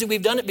to be easy.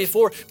 We've done it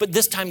before, but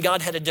this time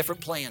God had a different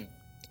plan.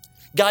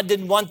 God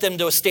didn't want them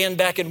to stand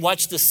back and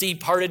watch the sea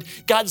parted.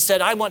 God said,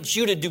 I want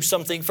you to do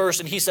something first.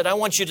 And he said, I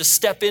want you to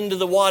step into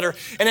the water.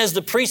 And as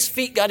the priest's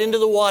feet got into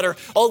the water,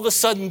 all of a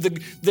sudden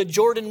the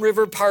Jordan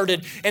River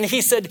parted. And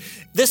he said,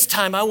 this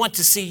time I want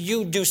to see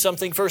you do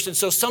something first. And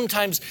so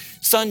sometimes,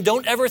 son,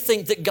 don't ever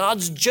think that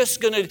God's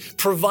just going to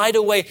provide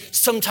a way.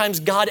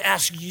 Sometimes God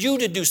asks you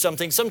to do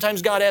something.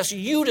 Sometimes God asks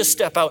you to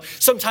step out.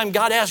 Sometimes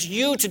God asks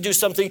you to do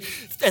something,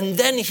 and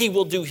then he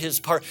will do his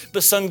part.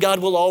 But son, God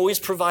will always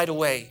provide a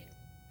way.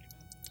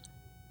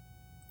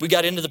 We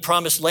got into the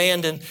promised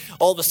land, and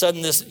all of a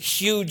sudden this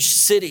huge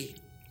city.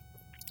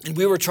 And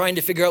we were trying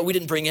to figure out, we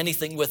didn't bring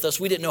anything with us.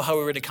 We didn't know how we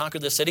were going to conquer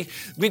the city.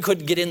 We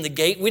couldn't get in the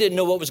gate. We didn't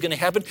know what was going to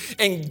happen.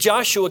 And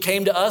Joshua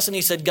came to us and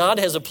he said, God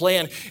has a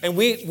plan. And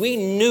we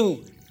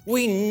knew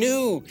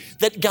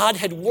that God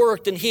had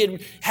worked and he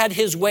had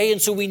his way. And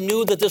so we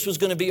knew that this was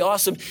going to be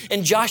awesome.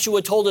 And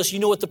Joshua told us, you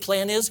know what the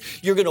plan is?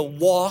 You're going to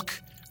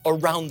walk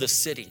around the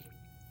city.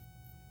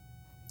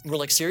 And we're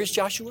like, serious,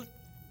 Joshua?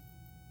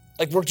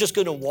 Like, we're just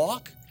going to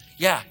walk?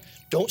 Yeah,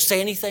 don't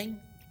say anything.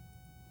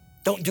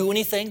 Don't do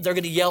anything. They're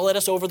going to yell at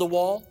us over the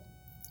wall.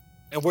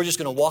 And we're just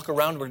going to walk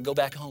around. We're going to go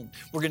back home.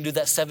 We're going to do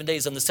that 7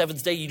 days. On the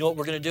seventh day, you know what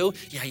we're going to do?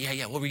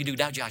 Yeah. What are we going to do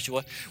now,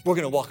 Joshua? We're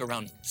going to walk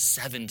around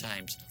 7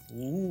 times.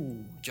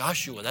 Ooh,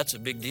 Joshua, that's a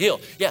big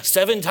deal. Yeah,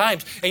 7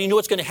 times. And you know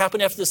what's going to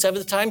happen after the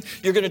 7th time?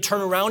 You're going to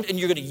turn around and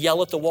you're going to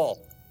yell at the wall.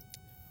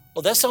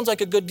 Well, that sounds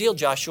like a good deal,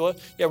 Joshua.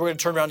 Yeah, we're going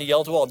to turn around and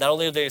yell at the wall. Not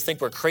only do they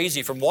think we're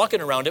crazy from walking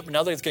around it, but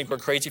now they think we're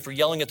crazy for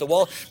yelling at the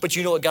wall. But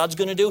you know what God's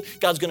going to do?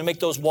 God's going to make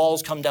those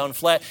walls come down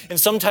flat. And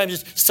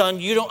sometimes,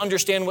 son, you don't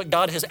understand what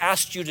God has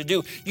asked you to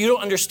do. You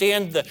don't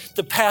understand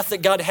the path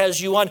that God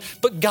has you on.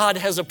 But God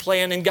has a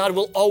plan, and God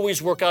will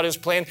always work out his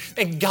plan,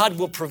 and God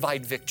will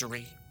provide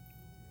victory.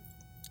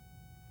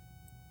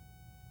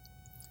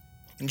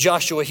 And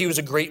Joshua, he was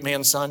a great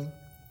man, son.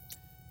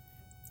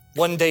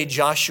 One day,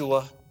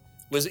 Joshua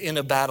was in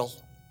a battle,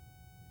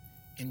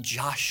 and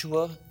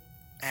Joshua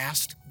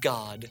asked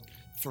God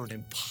for an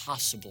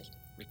impossible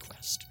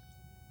request.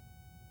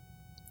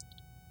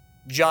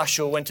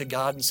 Joshua went to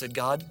God and said,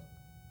 God,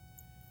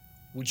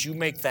 would you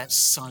make that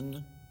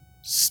sun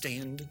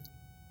stand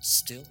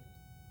still?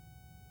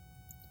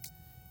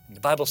 And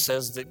the Bible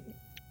says that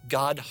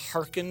God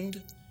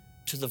hearkened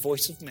to the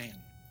voice of man,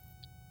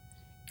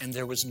 and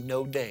there was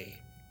no day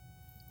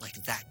like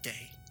that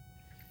day.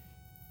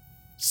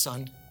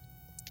 Son,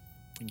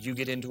 when you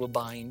get into a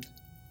bind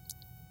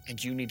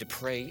and you need to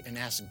pray and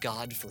ask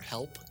God for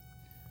help,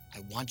 I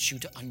want you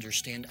to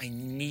understand, I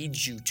need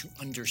you to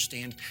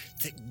understand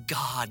that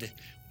God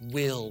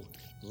will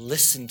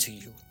listen to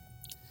you.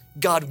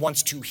 God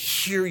wants to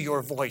hear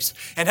your voice.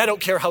 And I don't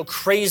care how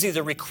crazy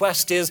the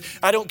request is.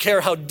 I don't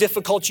care how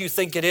difficult you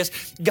think it is.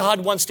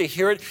 God wants to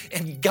hear it,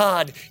 and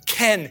God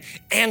can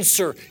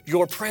answer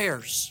your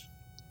prayers.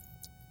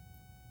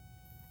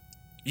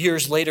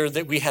 Years later,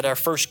 that we had our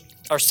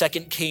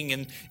second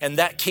king, and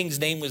that king's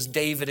name was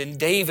David. And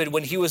David,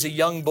 when he was a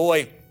young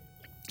boy,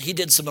 he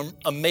did some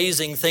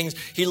amazing things.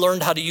 He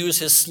learned how to use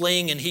his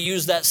sling, and he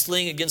used that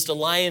sling against a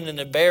lion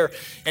and a bear.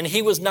 And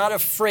he was not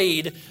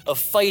afraid of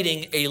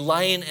fighting a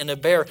lion and a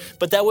bear.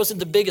 But that wasn't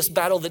the biggest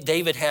battle that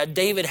David had.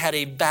 David had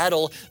a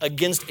battle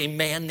against a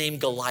man named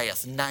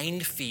Goliath,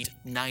 9 feet,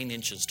 9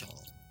 inches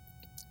tall.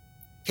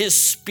 His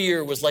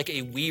spear was like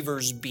a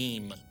weaver's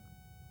beam.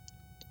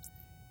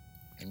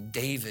 And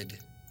David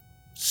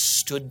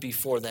stood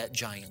before that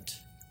giant.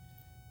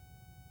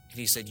 And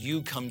he said,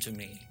 you come to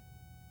me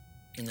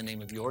in the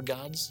name of your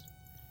gods.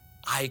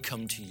 I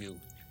come to you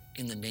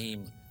in the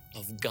name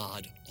of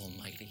God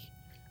Almighty.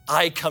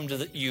 I come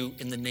to you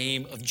in the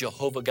name of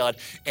Jehovah God,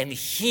 and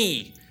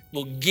he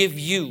will give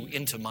you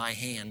into my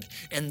hand.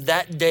 And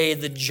that day,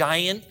 the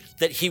giant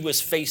that he was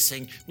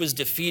facing was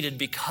defeated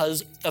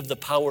because of the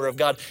power of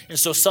God. And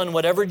so, son,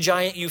 whatever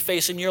giant you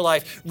face in your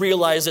life,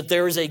 realize that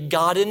there is a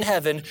God in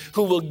heaven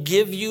who will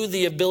give you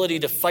the ability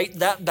to fight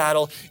that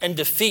battle and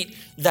defeat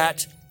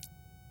that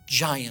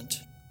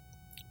giant.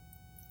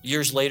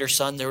 Years later,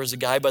 son, there was a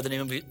guy by the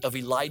name of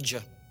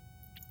Elijah.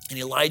 And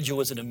Elijah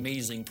was an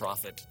amazing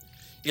prophet.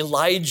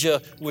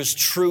 Elijah was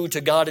true to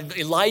God, and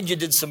Elijah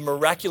did some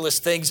miraculous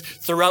things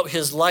throughout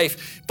his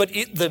life. But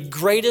the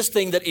greatest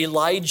thing that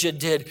Elijah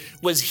did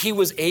was he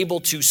was able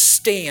to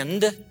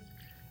stand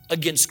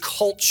against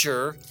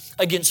culture,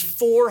 against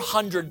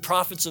 400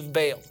 prophets of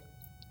Baal.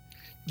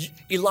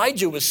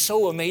 Elijah was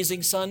so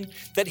amazing, son,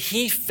 that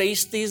he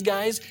faced these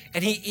guys,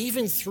 and he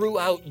even threw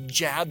out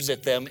jabs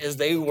at them as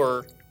they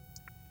were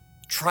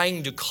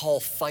trying to call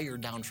fire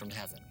down from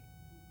heaven.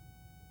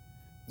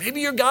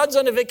 Maybe your God's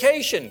on a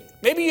vacation.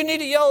 Maybe you need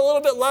to yell a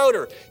little bit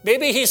louder.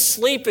 Maybe he's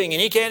sleeping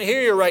and he can't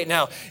hear you right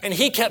now. And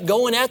he kept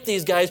going at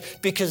these guys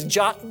because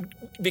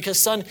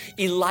son,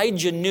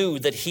 Elijah knew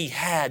that he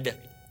had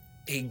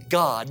a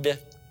God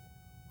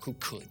who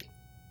could.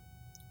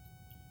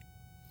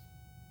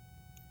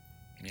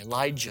 And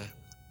Elijah,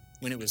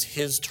 when it was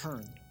his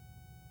turn,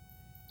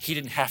 he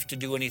didn't have to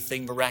do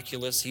anything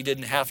miraculous. He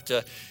didn't have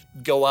to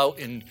go out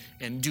and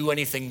do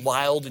anything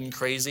wild and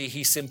crazy.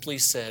 He simply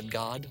said,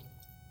 God,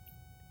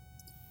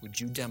 would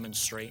you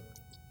demonstrate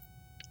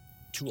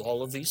to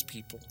all of these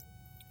people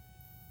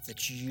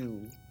that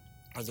you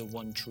are the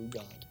one true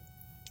God?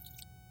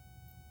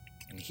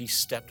 And he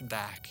stepped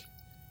back,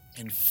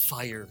 and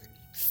fire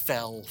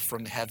fell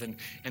from heaven.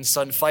 And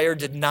son, fire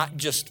did not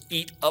just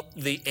eat up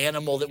the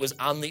animal that was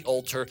on the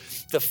altar.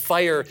 The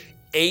fire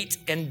ate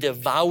and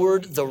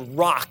devoured the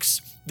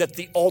rocks that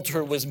the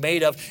altar was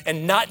made of.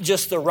 And not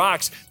just the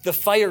rocks, the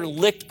fire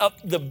licked up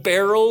the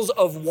barrels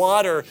of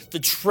water, the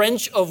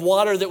trench of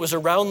water that was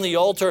around the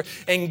altar.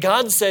 And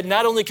God said,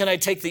 not only can I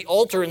take the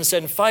altar and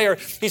send fire,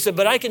 he said,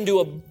 but I can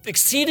do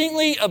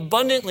exceedingly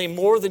abundantly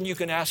more than you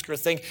can ask or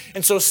think.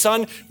 And so,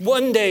 son,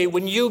 one day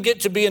when you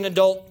get to be an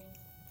adult,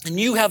 and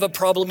you have a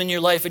problem in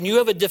your life, and you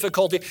have a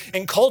difficulty,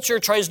 and culture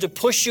tries to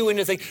push you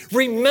into things,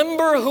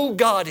 remember who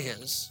God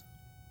is.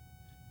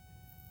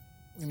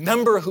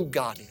 Remember who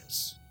God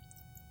is.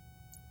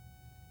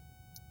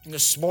 And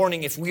this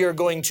morning, if we are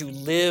going to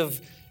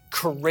live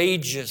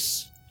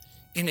courageous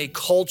in a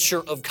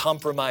culture of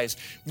compromise,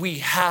 we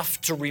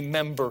have to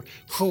remember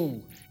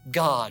who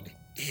God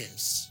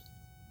is.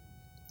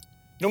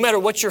 No matter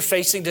what you're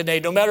facing today,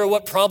 no matter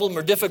what problem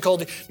or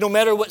difficulty, no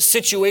matter what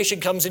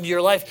situation comes into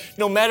your life,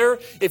 no matter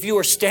if you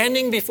are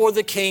standing before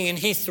the King and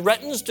he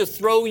threatens to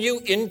throw you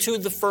into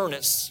the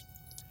furnace,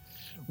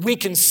 we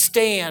can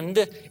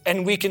stand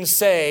and we can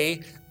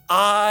say,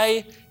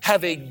 I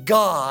have a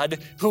God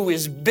who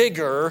is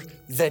bigger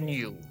than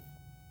you.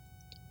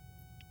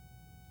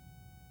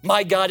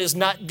 My God is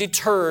not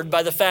deterred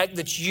by the fact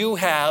that you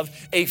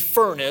have a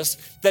furnace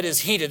that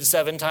is heated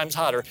 7 times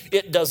hotter.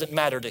 It doesn't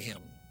matter to him.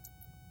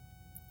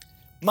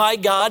 My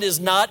God is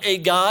not a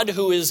God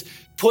who is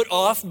put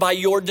off by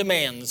your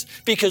demands,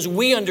 because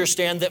we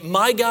understand that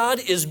my God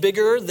is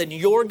bigger than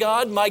your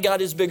God. My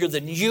God is bigger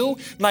than you.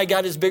 My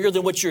God is bigger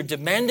than what you're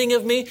demanding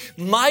of me.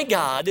 My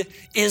God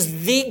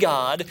is the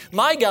God.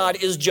 My God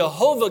is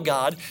Jehovah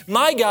God.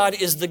 My God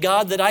is the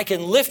God that I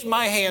can lift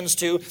my hands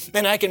to,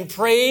 and I can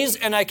praise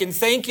and I can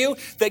thank you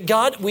that,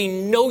 God, we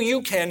know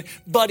you can,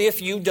 but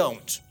if you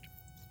don't.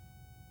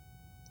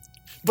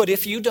 But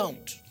if you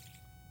don't.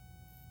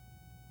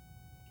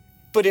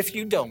 But if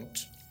you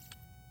don't,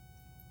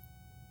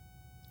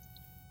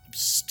 I'm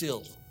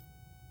still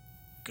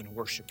going to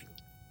worship you.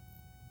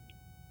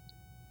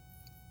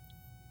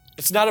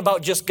 It's not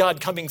about just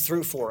God coming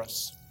through for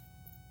us.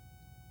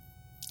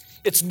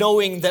 It's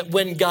knowing that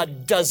when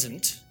God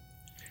doesn't,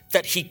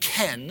 that he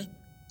can.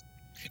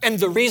 And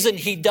the reason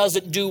he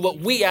doesn't do what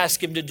we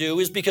ask him to do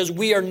is because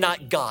we are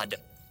not God.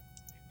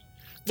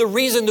 The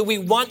reason that we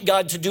want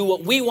God to do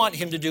what we want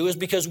him to do is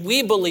because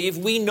we believe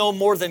we know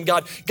more than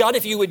God. God,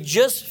 if you would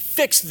just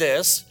fix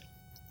this,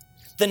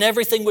 then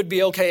everything would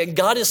be okay. And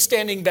God is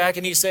standing back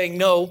and he's saying,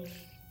 no,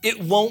 it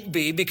won't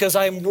be, because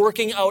I'm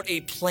working out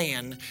a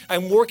plan.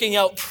 I'm working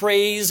out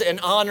praise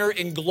and honor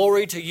and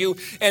glory to you.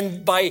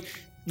 And by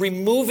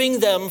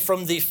removing them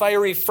from the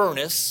fiery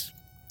furnace,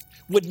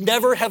 would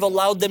never have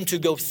allowed them to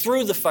go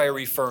through the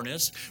fiery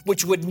furnace,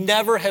 which would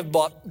never have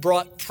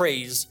brought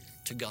praise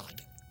to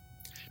God.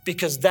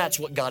 Because that's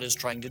what God is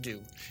trying to do.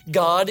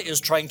 God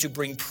is trying to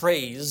bring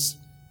praise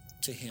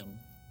to him.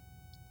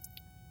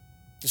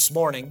 This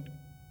morning,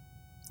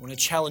 I want to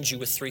challenge you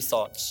with 3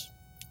 thoughts.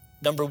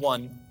 Number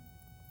 1,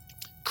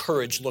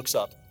 courage looks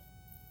up.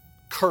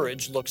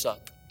 Courage looks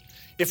up.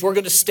 If we're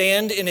going to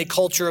stand in a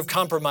culture of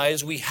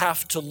compromise, we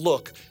have to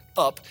look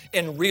up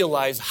and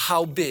realize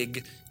how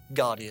big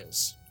God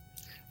is.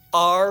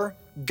 Our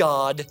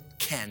God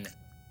can.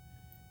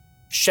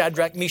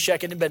 Shadrach,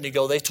 Meshach, and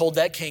Abednego, they told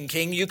that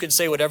king, you can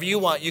say whatever you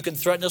want. You can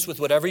threaten us with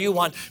whatever you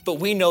want, but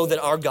we know that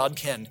our God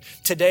can.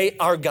 Today,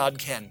 our God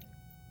can.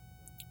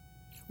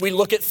 We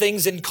look at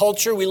things in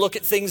culture, we look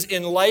at things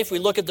in life, we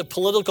look at the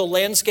political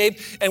landscape,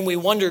 and we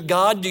wonder,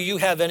 God, do you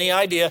have any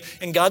idea?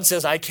 And God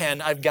says, I can,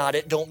 I've got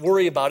it, don't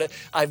worry about it,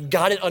 I've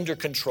got it under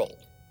control.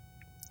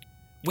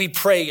 We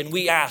pray and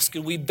we ask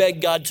and we beg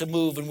God to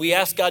move and we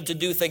ask God to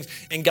do things,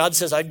 and God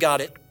says, I've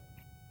got it.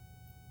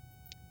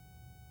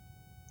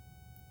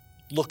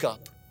 Look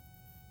up.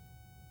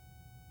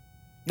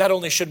 Not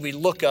only should we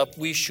look up,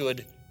 we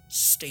should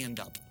stand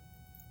up.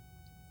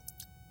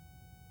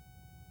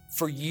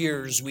 For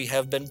years, we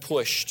have been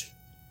pushed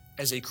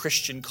as a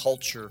Christian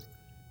culture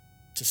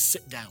to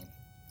sit down.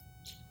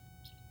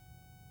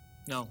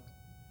 No,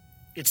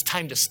 it's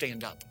time to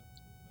stand up.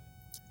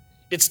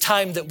 It's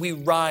time that we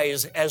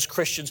rise as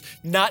Christians,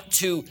 not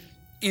to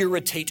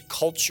irritate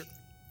culture,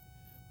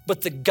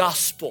 but the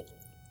gospel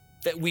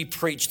that we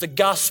preach, the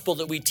gospel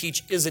that we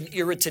teach, is an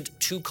irritant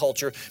to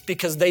culture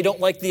because they don't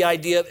like the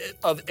idea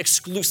of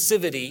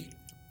exclusivity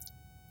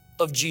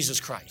of Jesus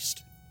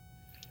Christ.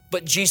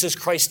 But Jesus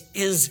Christ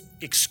is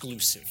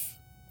exclusive.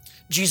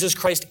 Jesus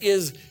Christ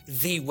is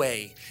the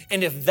way.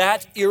 And if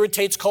that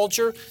irritates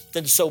culture,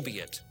 then so be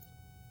it.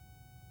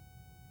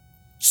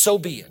 So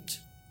be it.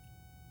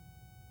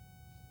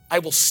 I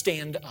will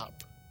stand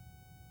up.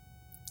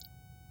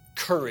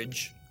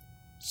 Courage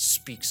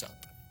speaks up.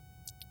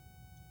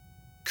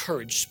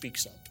 Courage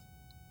speaks up.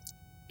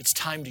 It's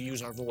time to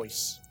use our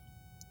voice.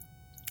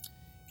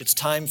 It's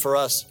time for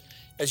us,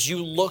 as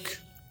you look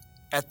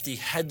at the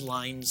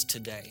headlines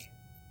today,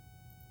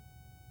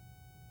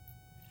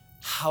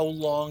 how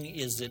long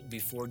is it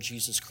before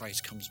Jesus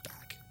Christ comes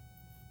back?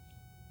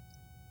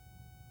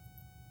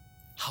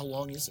 How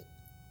long is it?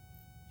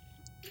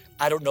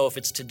 I don't know if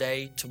it's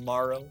today,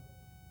 tomorrow,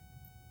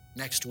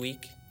 next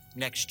week,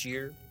 next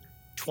year,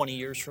 20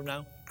 years from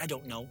now? I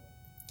don't know.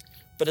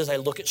 But as I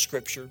look at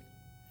Scripture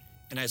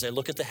and as I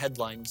look at the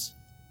headlines,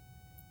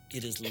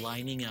 it is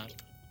lining up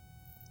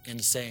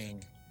and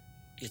saying,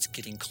 it's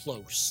getting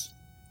close.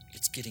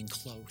 It's getting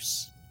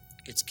close.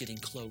 It's getting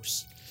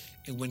close.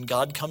 And when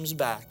God comes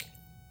back,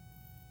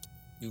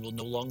 we will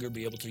no longer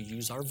be able to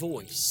use our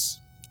voice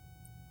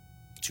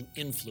to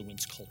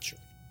influence culture.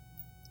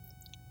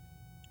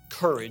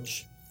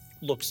 Courage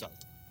looks up.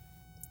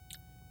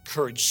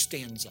 Courage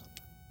stands up.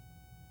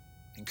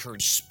 And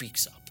courage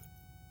speaks up.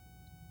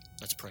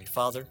 Let's pray.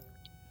 Father,